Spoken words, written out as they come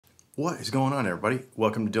What is going on, everybody?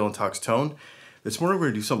 Welcome to Dylan Talks Tone. This morning we're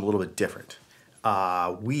going to do something a little bit different. I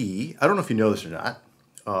don't know if you know this or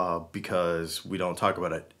not, because we don't talk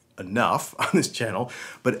about it enough on this channel,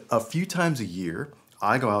 but a few times a year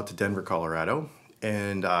I go out to Denver, Colorado,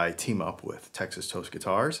 and I team up with Texas Toast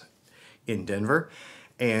Guitars in Denver,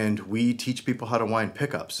 and we teach people how to wind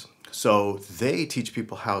pickups. So they teach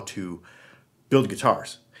people how to build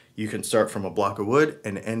guitars. You can start from a block of wood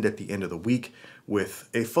and end at the end of the week with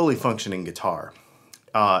a fully functioning guitar.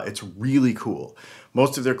 It's really cool.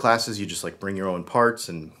 Most of their classes, you just like bring your own parts,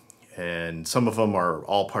 and some of them are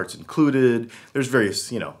all parts included. There's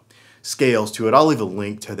various, scales to it. I'll leave a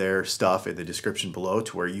link to their stuff in the description below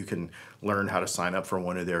to where you can learn how to sign up for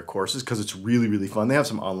one of their courses, because it's really, really fun. They have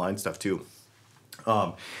some online stuff too.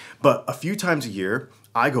 But a few times a year,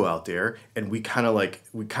 I go out there and we kind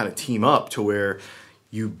of team up to where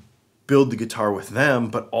you build the guitar with them,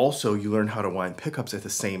 but also you learn how to wind pickups at the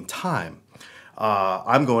same time.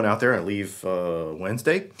 I'm going out there. I leave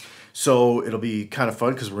Wednesday, so it'll be kind of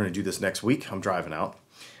fun because we're going to do this next week. I'm driving out.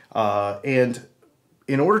 And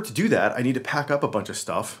in order to do that, I need to pack up a bunch of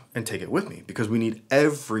stuff and take it with me because we need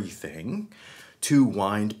everything to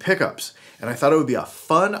wind pickups. And I thought it would be a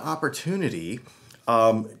fun opportunity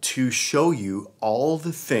to show you all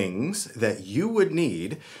the things that you would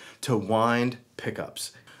need to wind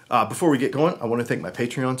pickups. Before we get going, I want to thank my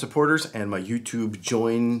Patreon supporters and my YouTube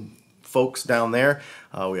join folks down there.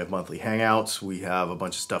 We have monthly hangouts. We have a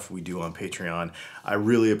bunch of stuff we do on Patreon. I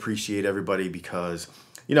really appreciate everybody because,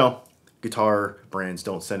 guitar brands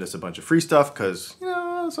don't send us a bunch of free stuff because,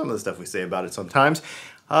 some of the stuff we say about it sometimes.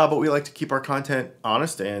 But we like to keep our content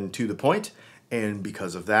honest and to the point. And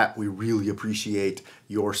because of that, we really appreciate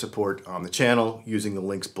your support on the channel, using the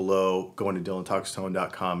links below, going to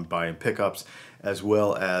DylanTalksTone.com, buying pickups, as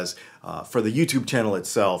well as for the YouTube channel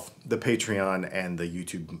itself, the Patreon and the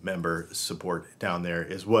YouTube member support down there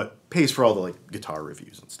is what pays for all the guitar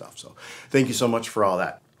reviews and stuff. So thank you so much for all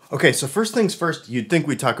that. Okay, so first things first, you'd think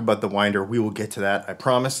we'd talk about the winder. We will get to that, I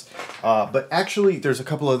promise. But actually, there's a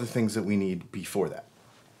couple other things that we need before that.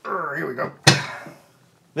 Here we go.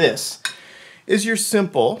 This is your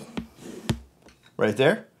simple, right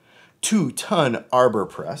there, 2-ton arbor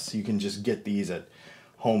press. You can just get these at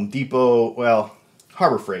Home Depot. Well,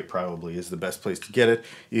 Harbor Freight probably is the best place to get it.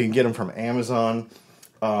 You can get them from Amazon.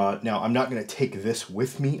 Now, I'm not going to take this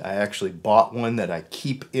with me. I actually bought one that I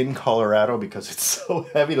keep in Colorado because it's so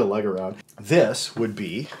heavy to lug around. This would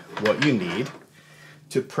be what you need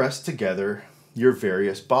to press together your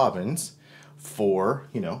various bobbins for,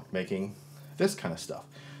 making this kind of stuff.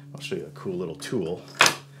 I'll show you a cool little tool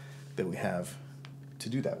that we have to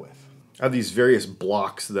do that with. I have these various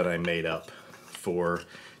blocks that I made up for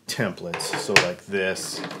templates. So like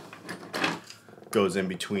this goes in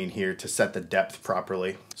between here to set the depth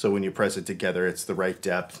properly. So when you press it together, it's the right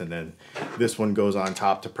depth. And then this one goes on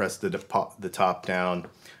top to press the top down,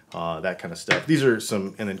 that kind of stuff. These are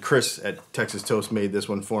some, and then Chris at Texas Toast made this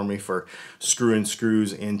one for me for screwing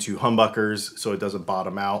screws into humbuckers so it doesn't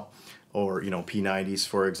bottom out. Or, P90s,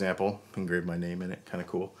 for example. Engraved my name in it, kind of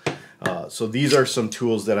cool. So these are some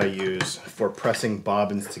tools that I use for pressing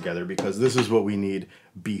bobbins together because this is what we need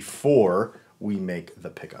before we make the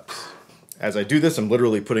pickups. As I do this, I'm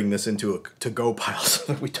literally putting this into a to-go pile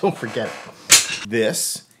so that we don't forget it.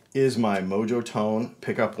 This is my Mojo Tone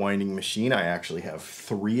pickup winding machine. I actually have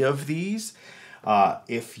 3 of these.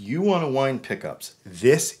 If you want to wind pickups,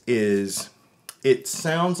 this is... It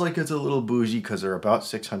sounds like it's a little bougie because they're about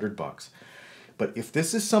 $600. But if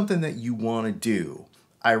this is something that you want to do,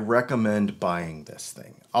 I recommend buying this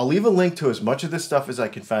thing. I'll leave a link to as much of this stuff as I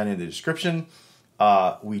can find in the description.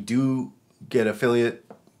 We do get affiliate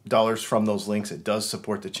dollars from those links. It does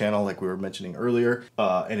support the channel like we were mentioning earlier.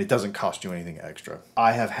 And it doesn't cost you anything extra.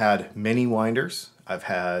 I have had many winders. I've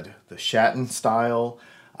had the Shatton style.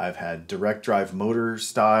 I've had direct drive motor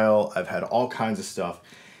style. I've had all kinds of stuff.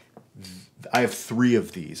 I have 3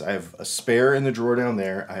 of these. I have a spare in the drawer down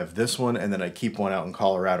there. I have this one, and then I keep one out in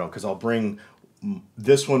Colorado because I'll bring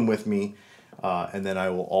this one with me, and then I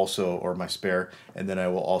will also, or my spare, and then I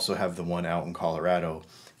will also have the one out in Colorado,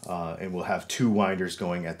 and we'll have 2 winders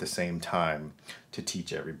going at the same time to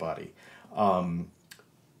teach everybody.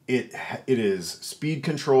 It is speed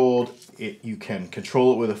controlled. You can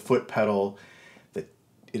control it with a foot pedal. It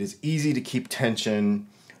is easy to keep tension.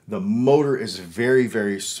 The motor is very,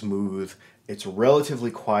 very smooth. It's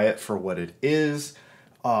relatively quiet for what it is.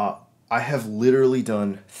 I have literally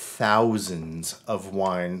done thousands of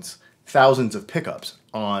winds, thousands of pickups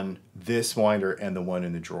on this winder and the one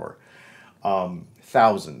in the drawer.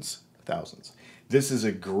 Thousands. This is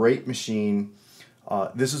a great machine.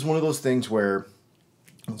 This is one of those things where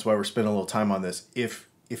That's why we're spending a little time on this. If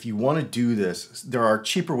you want to do this, there are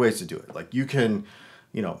cheaper ways to do it. Like you can,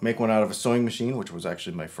 make one out of a sewing machine, which was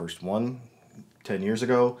actually my first one 10 years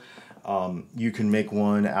ago. You can make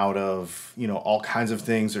one out of, all kinds of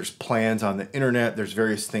things. There's plans on the internet. There's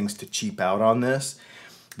various things to cheap out on this.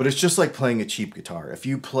 But it's just like playing a cheap guitar. If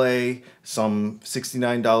you play some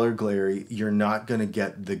 $69 Glary, you're not going to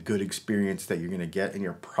get the good experience that you're going to get, and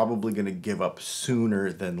you're probably going to give up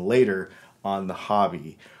sooner than later on the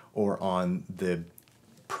hobby or on the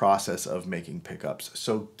process of making pickups.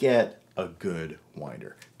 So get a good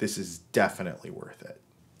winder. This is definitely worth it.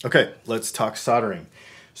 Okay, let's talk soldering.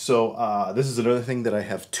 So this is another thing that I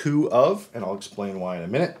have two of, and I'll explain why in a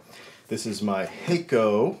minute. This is my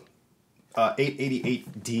Heiko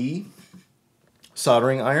 888D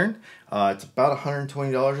soldering iron. It's about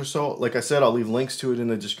 $120 or so. Like I said, I'll leave links to it in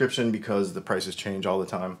the description because the prices change all the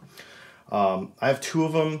time. I have two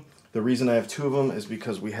of them. The reason I have two of them is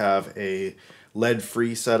because we have a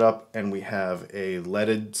lead-free setup and we have a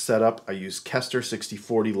leaded setup. I use Kester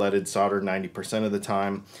 6040 leaded solder 90% of the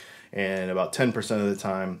time, and about 10% of the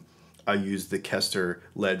time I use the Kester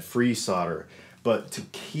lead-free solder. But to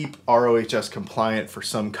keep ROHS compliant for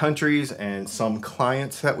some countries and some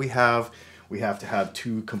clients that we have to have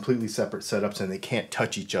two completely separate setups, and they can't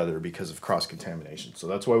touch each other because of cross-contamination. So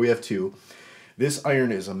that's why we have two. This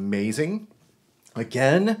iron is amazing.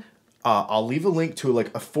 Again, I'll leave a link to like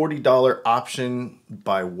a $40 option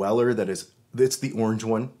by Weller it's the orange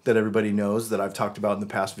one that everybody knows that I've talked about in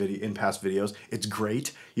past videos. It's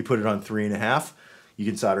great. You put it on 3.5. You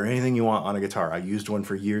can solder anything you want on a guitar. I used one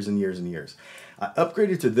for years and years and years. I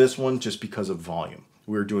upgraded to this one just because of volume.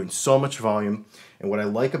 We were doing so much volume, and what I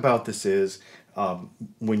like about this is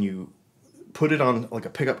when you put it on like a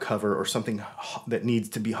pickup cover or something that needs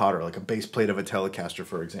to be hotter, like a base plate of a Telecaster,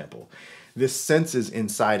 for example, this senses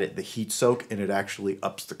inside it the heat soak, and it actually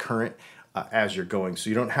ups the current as you're going, so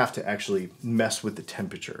you don't have to actually mess with the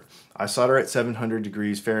temperature. I solder at 700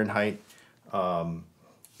 degrees Fahrenheit, and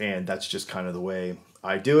that's just kind of the way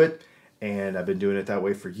I do it, and I've been doing it that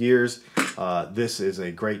way for years. This is a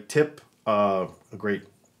great tip, a great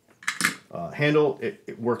handle.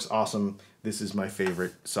 It works awesome. This is my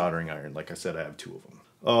favorite soldering iron. Like I said, I have two of them.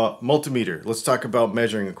 Multimeter. Let's talk about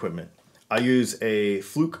measuring equipment. I use a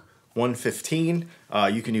Fluke 115.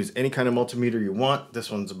 You can use any kind of multimeter you want. This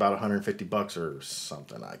one's about 150 bucks or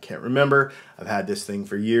something. I can't remember. I've had this thing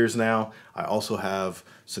for years now. I also have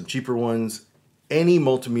some cheaper ones. Any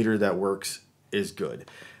multimeter that works is good.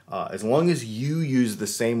 As long as you use the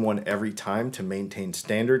same one every time to maintain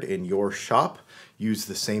standard in your shop, use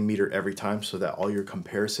the same meter every time so that all your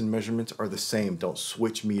comparison measurements are the same. Don't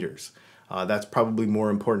switch meters. That's probably more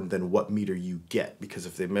important than what meter you get, because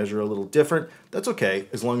if they measure a little different, that's okay,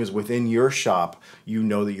 as long as within your shop you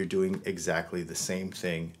know that you're doing exactly the same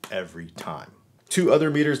thing every time. Two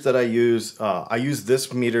other meters that I use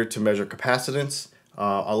this meter to measure capacitance.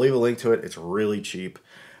 I'll leave a link to it. It's really cheap.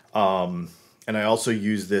 And I also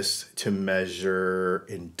use this to measure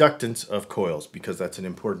inductance of coils because that's an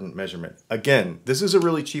important measurement. Again, this is a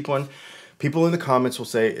really cheap one. People in the comments will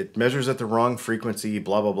say it measures at the wrong frequency,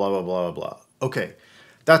 blah, blah, blah, blah, blah, blah. Okay,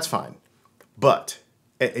 that's fine. But,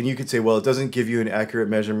 and you could say, well, it doesn't give you an accurate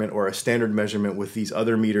measurement or a standard measurement with these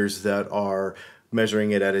other meters that are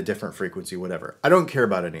measuring it at a different frequency, whatever. I don't care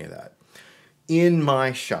about any of that. In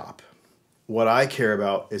my shop, what I care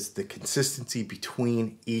about is the consistency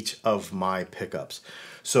between each of my pickups.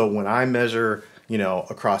 So when I measure,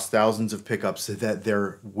 across thousands of pickups, that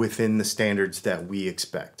they're within the standards that we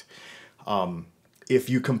expect. If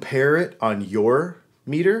you compare it on your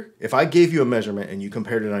meter, if I gave you a measurement and you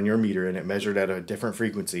compared it on your meter and it measured at a different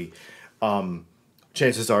frequency,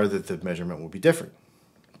 chances are that the measurement will be different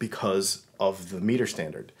because of the meter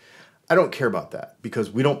standard. I don't care about that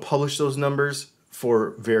because we don't publish those numbers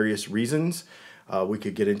for various reasons. We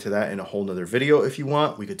could get into that in a whole nother video if you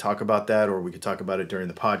want. We could talk about that, or we could talk about it during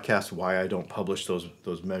the podcast, why I don't publish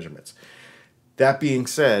those measurements. That being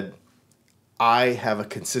said, I have a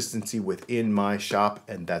consistency within my shop,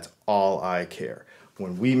 and that's all I care.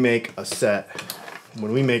 When we make a set,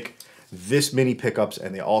 when we make this many pickups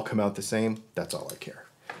and they all come out the same, that's all I care.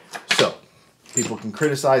 So people can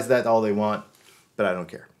criticize that all they want, but I don't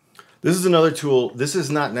care. This is another tool. This is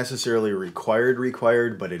not necessarily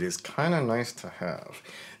required, but it is kind of nice to have.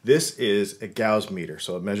 This is a Gauss meter.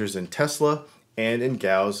 So it measures in Tesla and in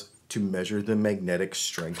Gauss to measure the magnetic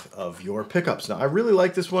strength of your pickups. Now, I really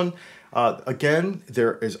like this one. Again,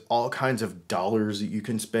 there is all kinds of dollars that you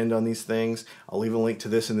can spend on these things. I'll leave a link to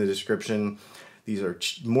this in the description. These are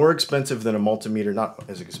more expensive than a multimeter, not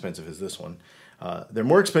as expensive as this one. They're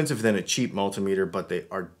more expensive than a cheap multimeter, but they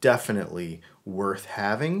are definitely worth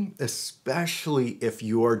having, especially if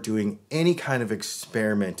you are doing any kind of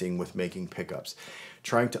experimenting with making pickups,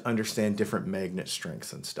 trying to understand different magnet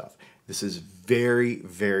strengths and stuff. This is very,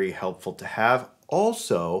 very helpful to have.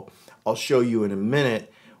 Also, I'll show you in a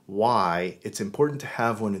minute why it's important to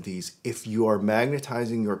have one of these if you are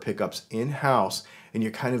magnetizing your pickups in-house and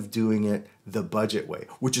you're kind of doing it the budget way,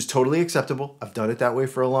 which is totally acceptable. I've done it that way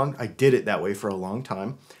for I did it that way for a long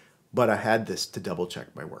time, but I had this to double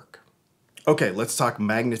check my work. Okay, let's talk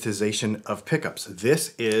magnetization of pickups.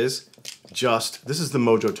 This is the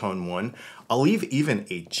Mojo Tone one. I'll leave even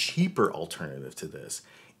a cheaper alternative to this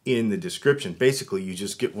in the description. Basically, you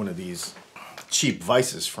just get one of these cheap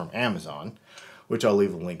vices from Amazon, which I'll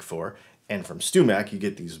leave a link for. And from StewMac, you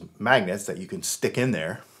get these magnets that you can stick in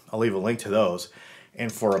there. I'll leave a link to those.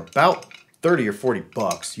 And for about 30 or 40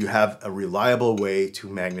 bucks, you have a reliable way to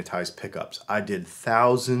magnetize pickups. I did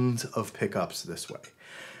thousands of pickups this way.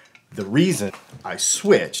 The reason I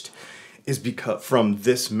switched is because from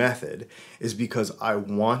this method is because I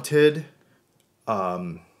wanted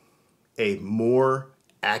a more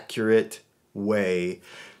accurate way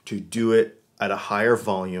to do it at a higher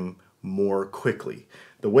volume more quickly.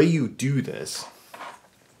 The way you do this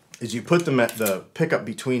is you put the pickup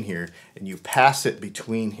between here and you pass it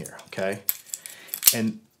between here, okay?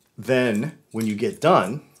 And then when you get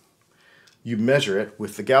done, you measure it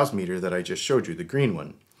with the Gauss meter that I just showed you, the green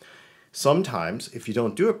one. Sometimes, if you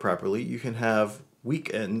don't do it properly, you can have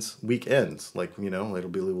weak ends, like, you know, it'll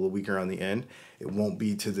be a little weaker on the end. It won't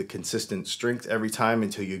be to the consistent strength every time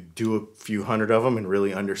until you do a few hundred of them and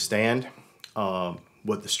really understand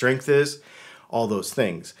what the strength is, all those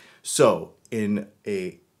things. So in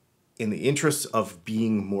the interest of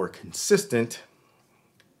being more consistent,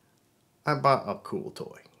 I bought a cool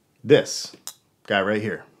toy. This guy right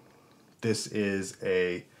here. This is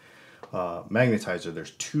a magnetizer.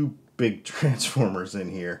 There's two big transformers in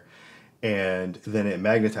here, and then it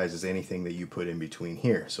magnetizes anything that you put in between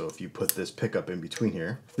here. So if you put this pickup in between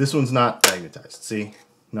here, this one's not magnetized. See?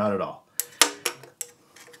 Not at all.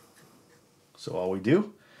 So all we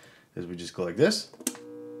do is we just go like this,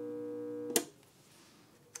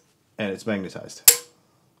 and it's magnetized.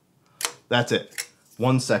 That's it.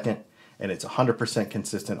 1 second, and it's 100%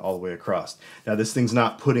 consistent all the way across. Now this thing's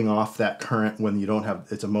not putting off that current when you don't have,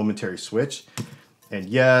 it's a momentary switch. And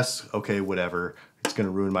yes, okay, whatever, it's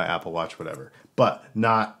gonna ruin my Apple Watch, whatever. But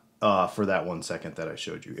not for that 1 second that I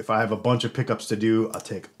showed you. If I have a bunch of pickups to do, I'll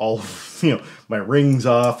take all of, my rings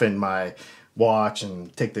off and my watch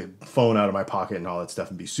and take the phone out of my pocket and all that stuff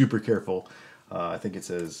and be super careful. I think it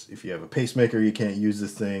says if you have a pacemaker, you can't use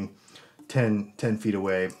this thing 10 feet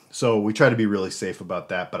away. So we try to be really safe about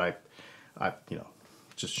that, but I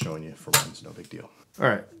just showing you for once, no big deal. All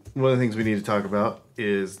right, one of the things we need to talk about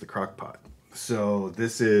is the crock pot. So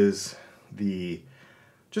this is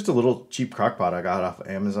just a little cheap crock pot I got off of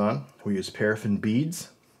Amazon. We use paraffin beads,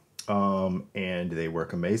 and they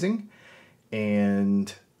work amazing.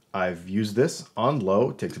 And I've used this on low.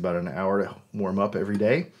 It takes about an hour to warm up every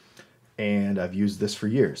day. And I've used this for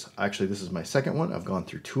years. Actually, this is my second one. I've gone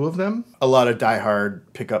through 2 of them. A lot of diehard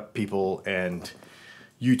pickup people and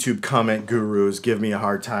YouTube comment gurus give me a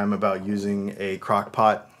hard time about using a crock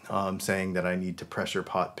pot, saying that I need to pressure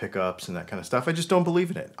pot pickups and that kind of stuff. I just don't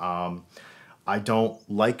believe in it. I don't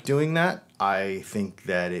like doing that. I think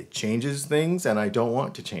that it changes things, and I don't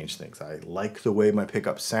want to change things. I like the way my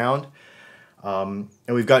pickups sound. And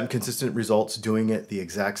we've gotten consistent results doing it the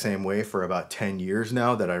exact same way for about 10 years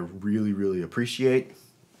now that I really, really appreciate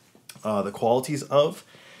the qualities of.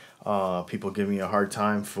 People give me a hard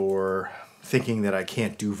time for thinking that I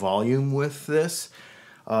can't do volume with this.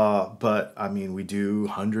 But I mean, we do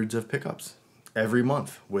hundreds of pickups every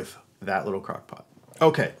month with that little crock pot.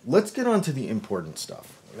 Okay, let's get on to the important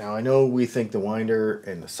stuff. Now, I know we think the winder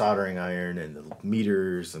and the soldering iron and the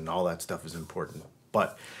meters and all that stuff is important,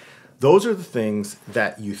 but those are the things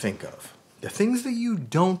that you think of. The things that you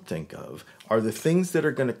don't think of are the things that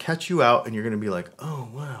are going to catch you out and you're going to be like, oh,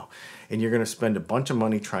 wow. And you're going to spend a bunch of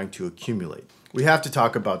money trying to accumulate. We have to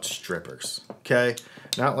talk about strippers, okay?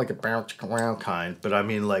 Not like a bounce around kind, but I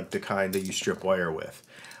mean like the kind that you strip wire with.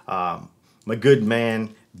 My good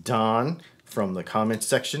man, Don, from the comments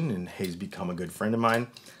section, and he's become a good friend of mine,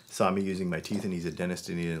 saw me using my teeth, and he's a dentist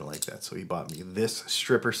and he didn't like that. So he bought me this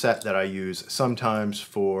stripper set that I use sometimes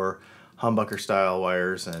for humbucker style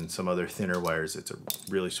wires and some other thinner wires. It's a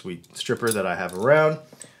really sweet stripper that I have around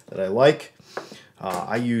that I like.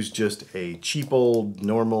 I use just a cheap old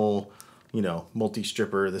normal,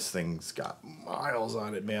 multi-stripper. This thing's got miles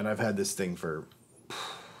on it, man. I've had this thing for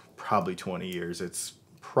probably 20 years. It's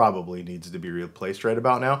probably needs to be replaced right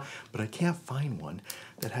about now, but I can't find one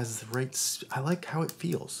that has the right, I like how it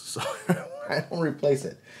feels, so I don't replace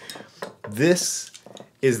it. This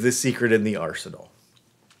is the secret in the arsenal.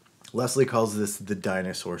 Leslie calls this the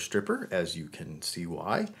dinosaur stripper, as you can see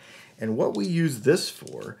why. And what we use this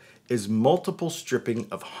for is multiple stripping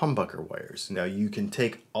of humbucker wires. Now you can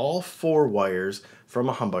take all 4 wires from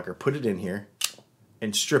a humbucker, put it in here,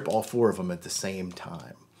 and strip all 4 of them at the same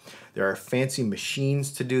time. There are fancy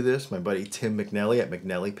machines to do this. My buddy Tim McNelly at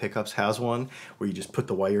McNelly Pickups has one where you just put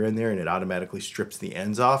the wire in there and it automatically strips the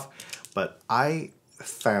ends off. But I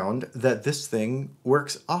found that this thing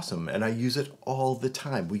works awesome and I use it all the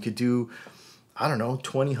time. We could do, I don't know,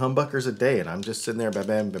 20 humbuckers a day and I'm just sitting there,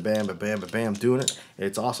 ba-bam, ba-bam, ba-bam, ba-bam, doing it.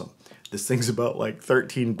 It's awesome. This thing's about like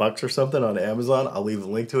 13 bucks or something on Amazon. I'll leave a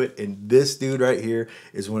link to it. And this dude right here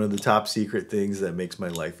is one of the top secret things that makes my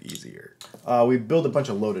life easier. We build a bunch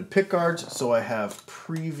of loaded pick guards. So I have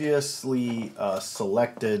previously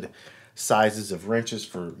selected sizes of wrenches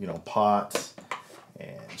for, you know, pots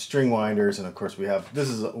and string winders. And of course we have, this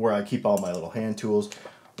is where I keep all my little hand tools.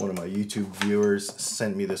 One of my YouTube viewers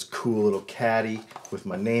sent me this cool little caddy with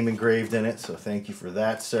my name engraved in it. So thank you for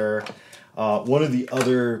that, sir. One of the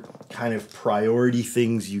other kind of priority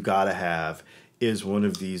things you gotta have is one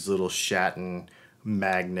of these little Shatton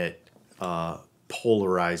magnet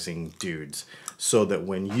polarizing dudes, so that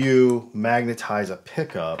when you magnetize a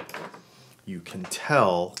pickup, you can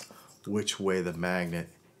tell which way the magnet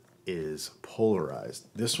is polarized.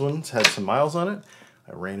 This one's had some miles on it.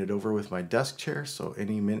 I ran it over with my desk chair, so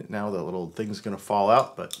any minute now that little thing's gonna fall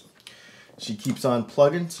out, but she keeps on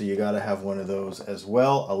plugging, so you gotta have one of those as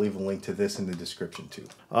well. I'll leave a link to this in the description too.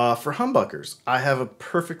 For humbuckers, I have a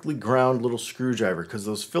perfectly ground little screwdriver because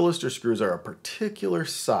those Philister screws are a particular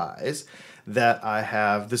size that I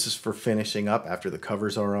have. This is for finishing up after the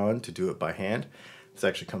covers are on to do it by hand. This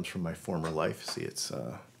actually comes from my former life. See, it's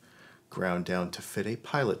ground down to fit a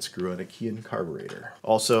pilot screw on a Kia carburetor.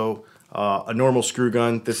 Also, a normal screw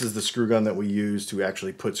gun. This is the screw gun that we use to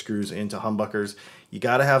actually put screws into humbuckers. You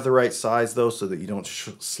gotta have the right size though so that you don't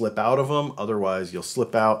slip out of them. Otherwise you'll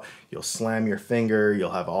slip out, you'll slam your finger,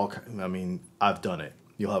 you'll have all, I mean, I've done it.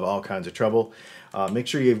 You'll have all kinds of trouble. Make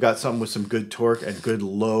sure you've got something with some good torque and good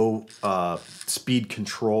low speed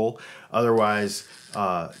control. Otherwise,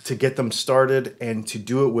 to get them started and to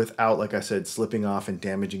do it without, like I said, slipping off and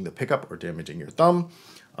damaging the pickup or damaging your thumb,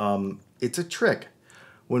 it's a trick.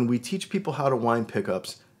 When we teach people how to wind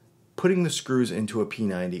pickups, putting the screws into a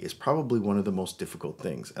P90 is probably one of the most difficult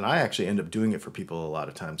things. And I actually end up doing it for people a lot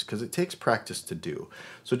of times because it takes practice to do.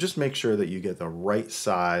 So just make sure that you get the right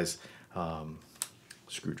size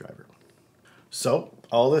screwdriver. So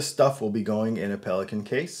all this stuff will be going in a Pelican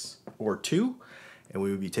case or 2, and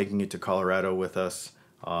we will be taking it to Colorado with us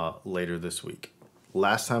later this week.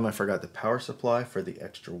 Last time I forgot the power supply for the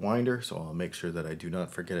extra winder, so I'll make sure that I do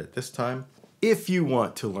not forget it this time. If you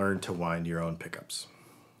want to learn to wind your own pickups,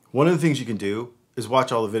 one of the things you can do is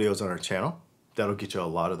watch all the videos on our channel. That'll get you a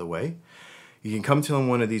lot of the way. You can come to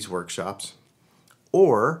one of these workshops,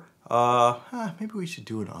 or maybe we should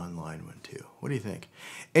do an online one too. What do you think?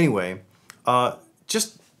 Anyway,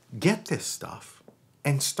 just get this stuff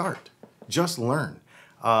and start. Just learn.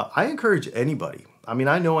 I encourage anybody. I mean,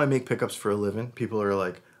 I know I make pickups for a living. People are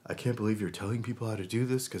like, I can't believe you're telling people how to do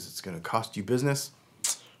this because it's going to cost you business.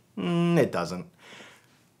 It doesn't.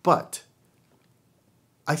 But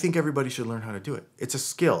I think everybody should learn how to do it. It's a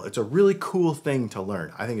skill. It's a really cool thing to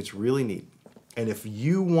learn. I think it's really neat. And if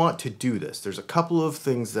you want to do this, there's a couple of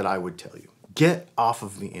things that I would tell you. Get off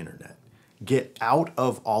of the internet. Get out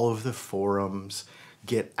of all of the forums.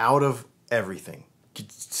 Get out of everything.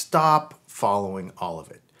 Stop following all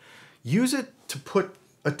of it. Use it to put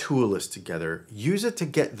a tool list together. Use it to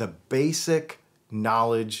get the basic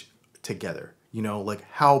knowledge together. You know, like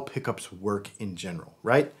how pickups work in general,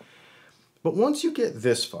 right? But once you get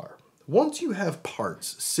this far, once you have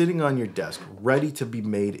parts sitting on your desk ready to be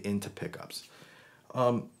made into pickups,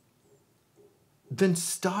 then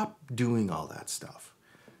stop doing all that stuff.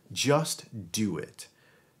 Just do it.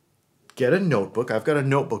 Get a notebook. I've got a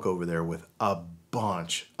notebook over there with a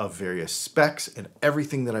bunch of various specs and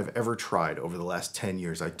everything that I've ever tried over the last 10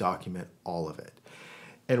 years. I document all of it.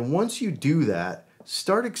 And once you do that,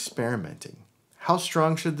 start experimenting. How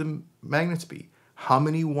strong should the magnets be? How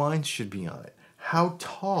many winds should be on it? How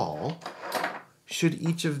tall should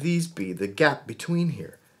each of these be? The gap between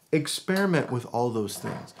here. Experiment with all those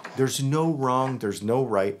things. There's no wrong, there's no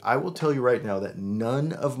right. I will tell you right now that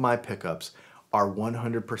none of my pickups are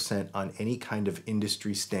 100% on any kind of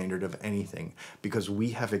industry standard of anything because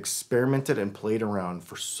we have experimented and played around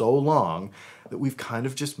for so long that we've kind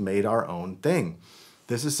of just made our own thing.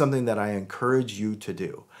 This is something that I encourage you to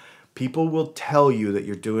do. People will tell you that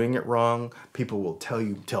you're doing it wrong. People will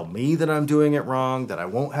tell me that I'm doing it wrong, that I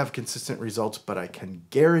won't have consistent results, but I can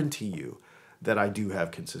guarantee you that I do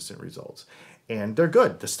have consistent results. And they're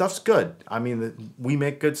good. The stuff's good. I mean, we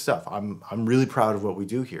make good stuff. I'm really proud of what we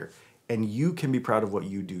do here. And you can be proud of what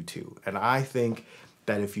you do too. And I think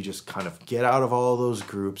that if you just kind of get out of all of those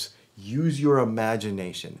groups, use your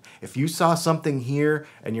imagination. If you saw something here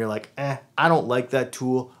and you're like, I don't like that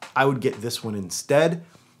tool, I would get this one instead,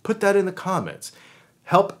 put that in the comments.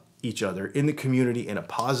 Help each other in the community in a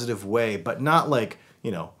positive way, but not like,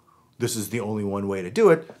 this is the only one way to do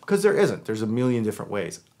it, because there isn't. There's a million different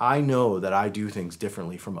ways. I know that I do things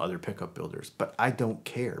differently from other pickup builders, but I don't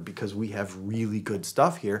care because we have really good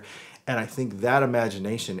stuff here. And I think that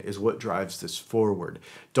imagination is what drives this forward.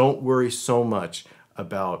 Don't worry so much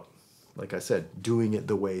about, like I said, doing it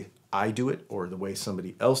the way I do it or the way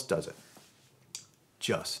somebody else does it.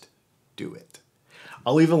 Just do it.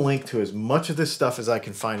 I'll leave a link to as much of this stuff as I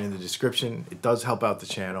can find in the description. It does help out the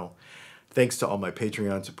channel. Thanks to all my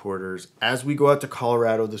Patreon supporters. As we go out to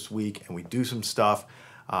Colorado this week and we do some stuff,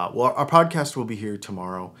 our podcast will be here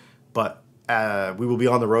tomorrow, but we will be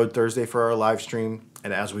on the road Thursday for our live stream.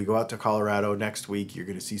 And as we go out to Colorado next week, you're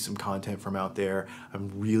going to see some content from out there. I'm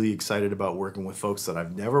really excited about working with folks that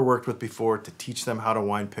I've never worked with before to teach them how to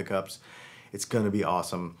wind pickups. It's going to be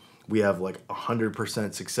awesome. We have like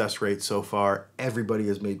 100% success rate so far. Everybody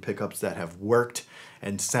has made pickups that have worked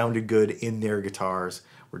and sounded good in their guitars.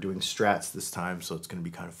 We're doing strats this time, so it's going to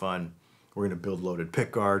be kind of fun. We're going to build loaded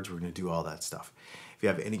pick guards. We're going to do all that stuff. If you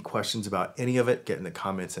have any questions about any of it, get in the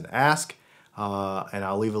comments and ask. And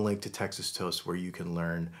I'll leave a link to Texas Toast where you can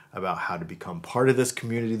learn about how to become part of this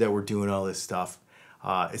community that we're doing all this stuff.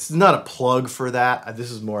 It's not a plug for that.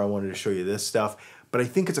 This is more I wanted to show you this stuff, but I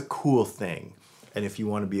think it's a cool thing. And if you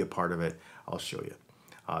want to be a part of it, I'll show you.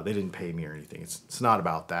 They didn't pay me or anything. It's not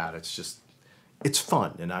about that. It's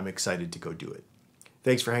fun, and I'm excited to go do it.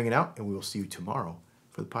 Thanks for hanging out, and we will see you tomorrow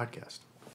for the podcast.